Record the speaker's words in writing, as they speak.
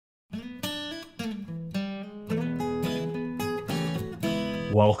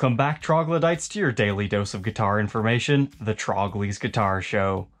Welcome back, troglodytes, to your daily dose of guitar information, the Trogly's Guitar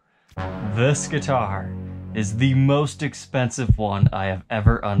Show. This guitar is the most expensive one I have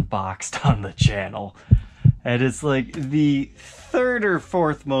ever unboxed on the channel. And it's like the third or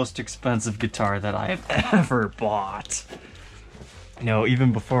fourth most expensive guitar that I have ever bought. You know,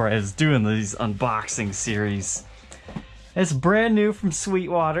 even before I was doing these unboxing series. It's brand new from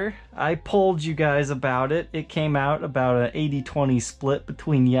Sweetwater. I polled you guys about it. It came out about an 80-20 split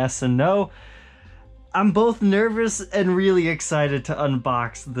between yes and no. I'm both nervous and really excited to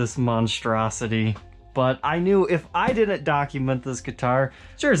unbox this monstrosity. But I knew if I didn't document this guitar,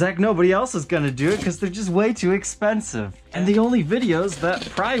 sure as heck nobody else is gonna do it because they're just way too expensive. And the only videos that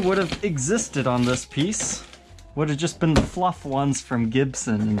probably would have existed on this piece would have just been the fluff ones from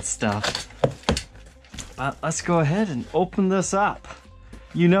Gibson and stuff. But let's go ahead and open this up.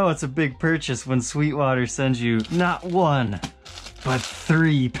 You know it's a big purchase when Sweetwater sends you not one, but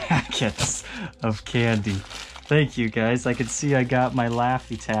 3 packets of candy. Thank you guys. I can see I got my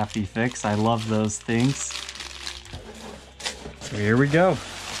Laffy Taffy fix. I love those things. So here we go.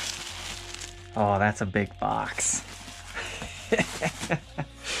 Oh, that's a big box.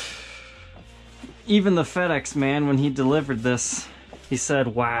 Even the FedEx man, when he delivered this, he said,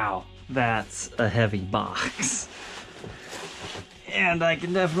 wow, that's a heavy box. And I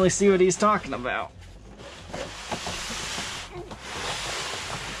can definitely see what he's talking about.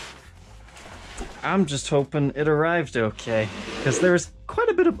 I'm just hoping it arrived okay, because there's quite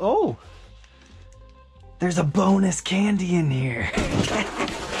a bit of, oh, there's a bonus candy in here.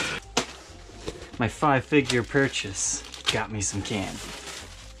 My 5-figure purchase got me some candy.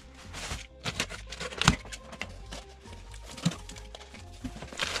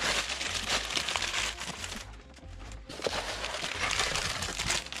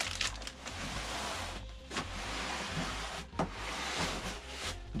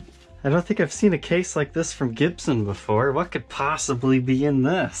 I don't think I've seen a case like this from Gibson before. What could possibly be in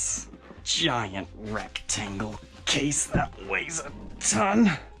this? Giant rectangle case that weighs a ton.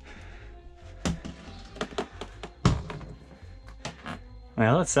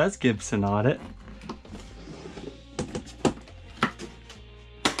 Well, it says Gibson on it.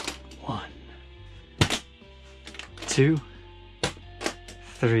 1, 2,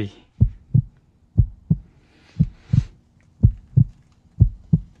 3.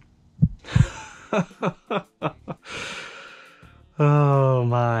 Oh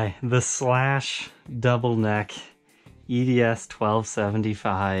my, the Slash double neck EDS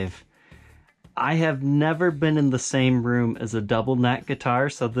 1275. I have never been in the same room as a double neck guitar,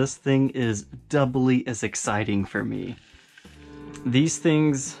 so this thing is doubly as exciting for me. These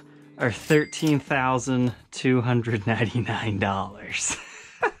things are $13,299.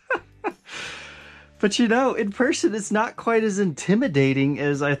 But you know, in person it's not quite as intimidating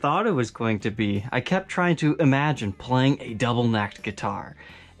as I thought it was going to be. I kept trying to imagine playing a double-necked guitar,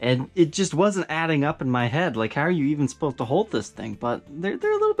 and it just wasn't adding up in my head. Like, how are you even supposed to hold this thing? But they're a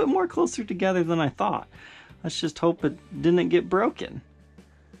little bit more closer together than I thought. Let's just hope it didn't get broken.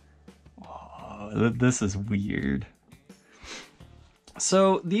 Oh, this is weird.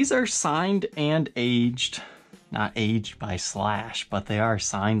 So these are signed and aged. Not aged by Slash, but they are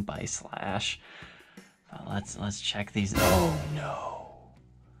signed by Slash. Let's check these. Oh no.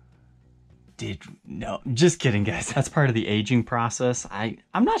 No, just kidding guys. That's part of the aging process. I'm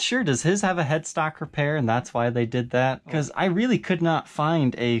not sure, does his have a headstock repair and that's why they did that? Because I really could not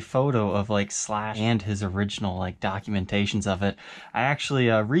find a photo of like Slash and his original like documentations of it. I actually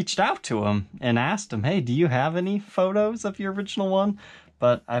reached out to him and asked him, hey, do you have any photos of your original one?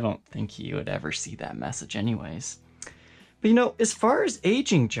 But I don't think he would ever see that message anyways. But you know, as far as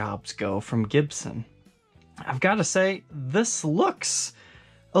aging jobs go from Gibson, I've got to say, this looks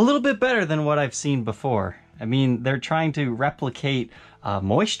a little bit better than what I've seen before. I mean, they're trying to replicate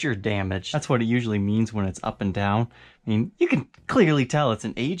moisture damage. That's what it usually means when it's up and down. I mean, you can clearly tell it's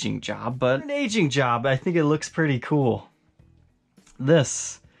an aging job, but an aging job, I think it looks pretty cool.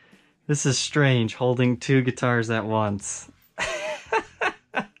 This is strange, holding 2 guitars at once.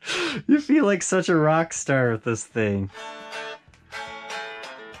 You feel like such a rock star with this thing.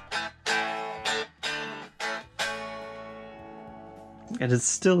 And it's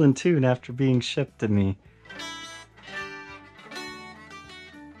still in tune after being shipped to me.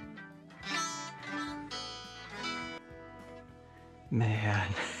 Man.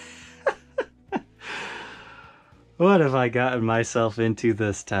 What have I gotten myself into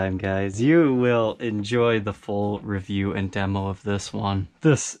this time, guys? You will enjoy the full review and demo of this one.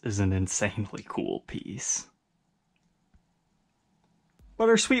 This is an insanely cool piece. But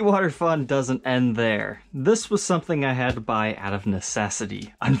our Sweetwater fun doesn't end there. This was something I had to buy out of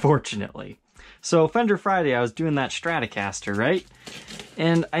necessity, unfortunately. So Fender Friday, I was doing that Stratocaster, right?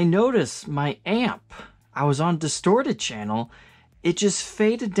 And I noticed my amp, I was on distorted channel, it just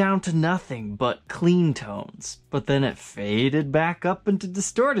faded down to nothing but clean tones. But then it faded back up into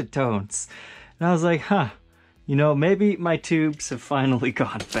distorted tones. And I was like, huh, you know, maybe my tubes have finally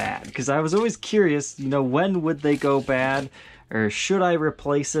gone bad. Because I was always curious, you know, when would they go bad? Or should I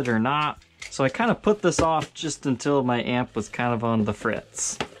replace it or not? So I kind of put this off just until my amp was kind of on the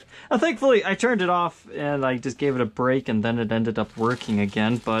fritz. Now, thankfully, I turned it off and I just gave it a break and then it ended up working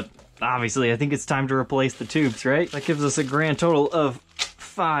again. But obviously, I think it's time to replace the tubes, right? That gives us a grand total of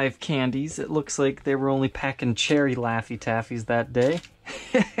 5 candies. It looks like they were only packing cherry Laffy Taffies that day.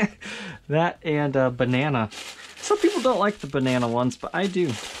 That and banana. Some people don't like the banana ones, but I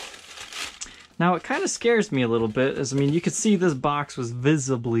do. Now, it kind of scares me a little bit, as I mean, you could see this box was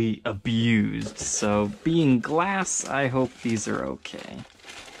visibly abused. So, being glass, I hope these are okay.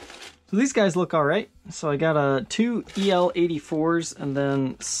 So these guys look alright. So I got 2 EL84s and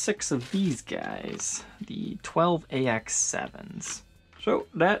then 6 of these guys, the 12 AX7s. So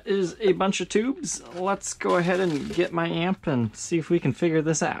that is a bunch of tubes. Let's go ahead and get my amp and see if we can figure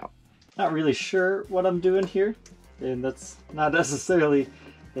this out. Not really sure what I'm doing here, and that's not necessarily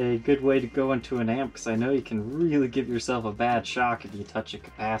a good way to go into an amp, because I know you can really give yourself a bad shock if you touch a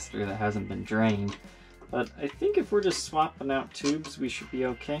capacitor that hasn't been drained. But I think if we're just swapping out tubes, we should be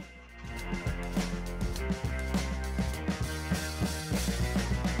okay.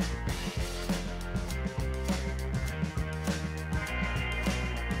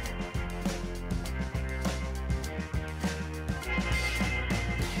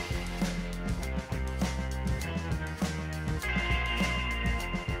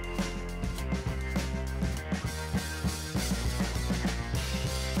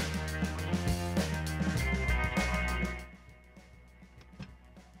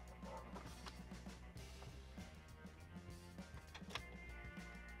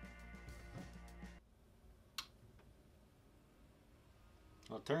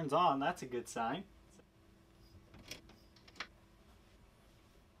 Well, it turns on, that's a good sign.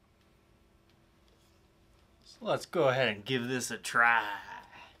 So let's go ahead and give this a try.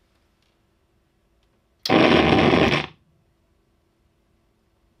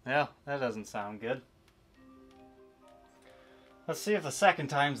 Well, that doesn't sound good. Let's see if the second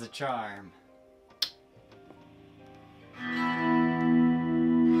time's the charm.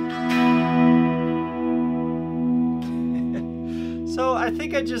 So I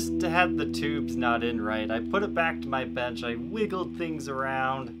think I just had the tubes not in right. I put it back to my bench, I wiggled things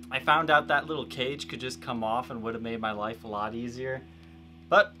around. I found out that little cage could just come off and would have made my life a lot easier.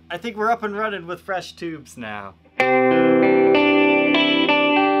 But I think we're up and running with fresh tubes now.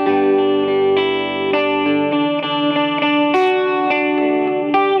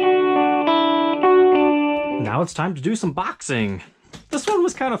 Now it's time to do some boxing. This one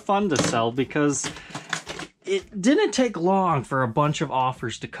was kind of fun to sell because it didn't take long for a bunch of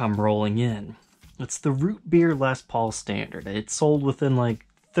offers to come rolling in. It's the Root Beer Les Paul Standard. It sold within like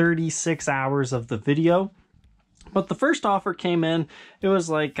 36 hours of the video. But the first offer came in, it was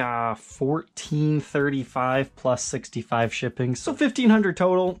like $14.35 plus 65 shipping. So $1,500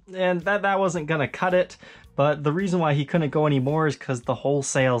 total, and that wasn't gonna cut it. But the reason why he couldn't go anymore is because the whole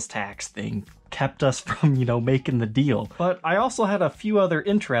sales tax thing kept us from, you know, making the deal. But I also had a few other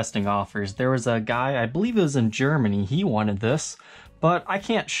interesting offers. There was a guy, I believe it was in Germany, he wanted this, but I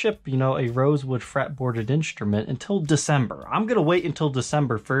can't ship, you know, a rosewood fretboarded instrument until December. I'm gonna wait until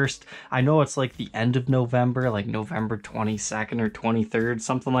December 1st. I know it's like the end of November, like November 22nd or 23rd,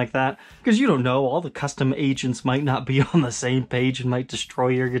 something like that. Because you don't know, all the custom agents might not be on the same page and might destroy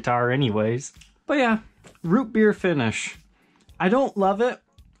your guitar anyways. But yeah, root beer finish. I don't love it.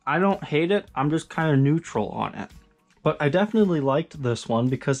 I don't hate it, I'm just kind of neutral on it. But I definitely liked this one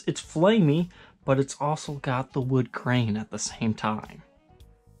because it's flamey, but it's also got the wood grain at the same time.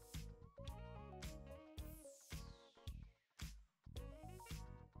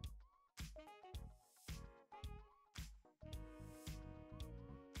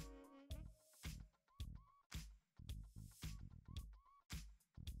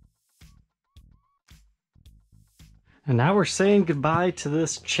 And now we're saying goodbye to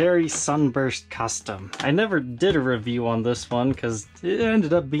this Cherry Sunburst Custom. I never did a review on this one because it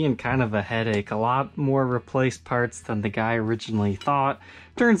ended up being kind of a headache. A lot more replaced parts than the guy originally thought.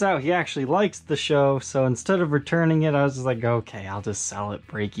 Turns out he actually likes the show, so instead of returning it, I was just like, okay, I'll just sell it,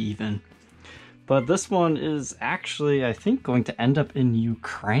 break even. But this one is actually, I think, going to end up in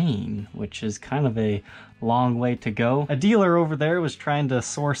Ukraine, which is kind of a long way to go. A dealer over there was trying to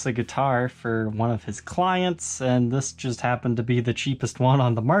source a guitar for one of his clients, and this just happened to be the cheapest one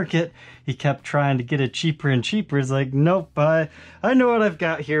on the market. He kept trying to get it cheaper and cheaper. He's like, nope, I know what I've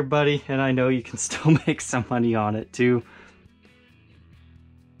got here, buddy, and I know you can still make some money on it too.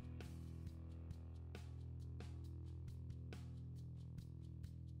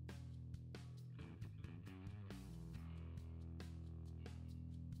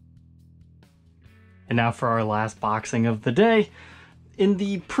 And now for our last boxing of the day. In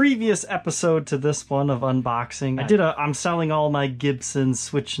the previous episode to this one of unboxing, I did a I'm selling all my Gibson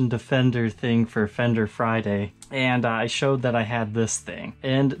switch and defender thing for Fender Friday. And I showed that I had this thing.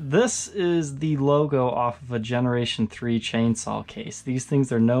 And this is the logo off of a Generation 3 chainsaw case. These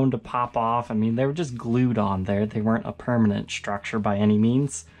things are known to pop off. I mean, they were just glued on there. They weren't a permanent structure by any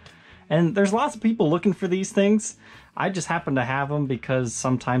means. And there's lots of people looking for these things. I just happen to have them because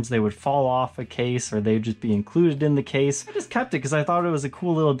sometimes they would fall off a case or they'd just be included in the case. I just kept it because I thought it was a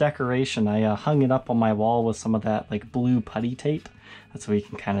cool little decoration. I hung it up on my wall with some of that like blue putty tape. That's what you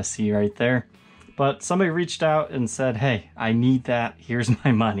can kind of see right there. But somebody reached out and said, hey, I need that. Here's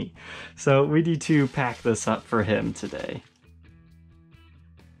my money. So we need to pack this up for him today.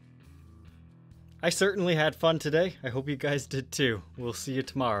 I certainly had fun today. I hope you guys did too. We'll see you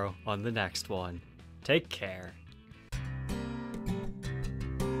tomorrow on the next one. Take care.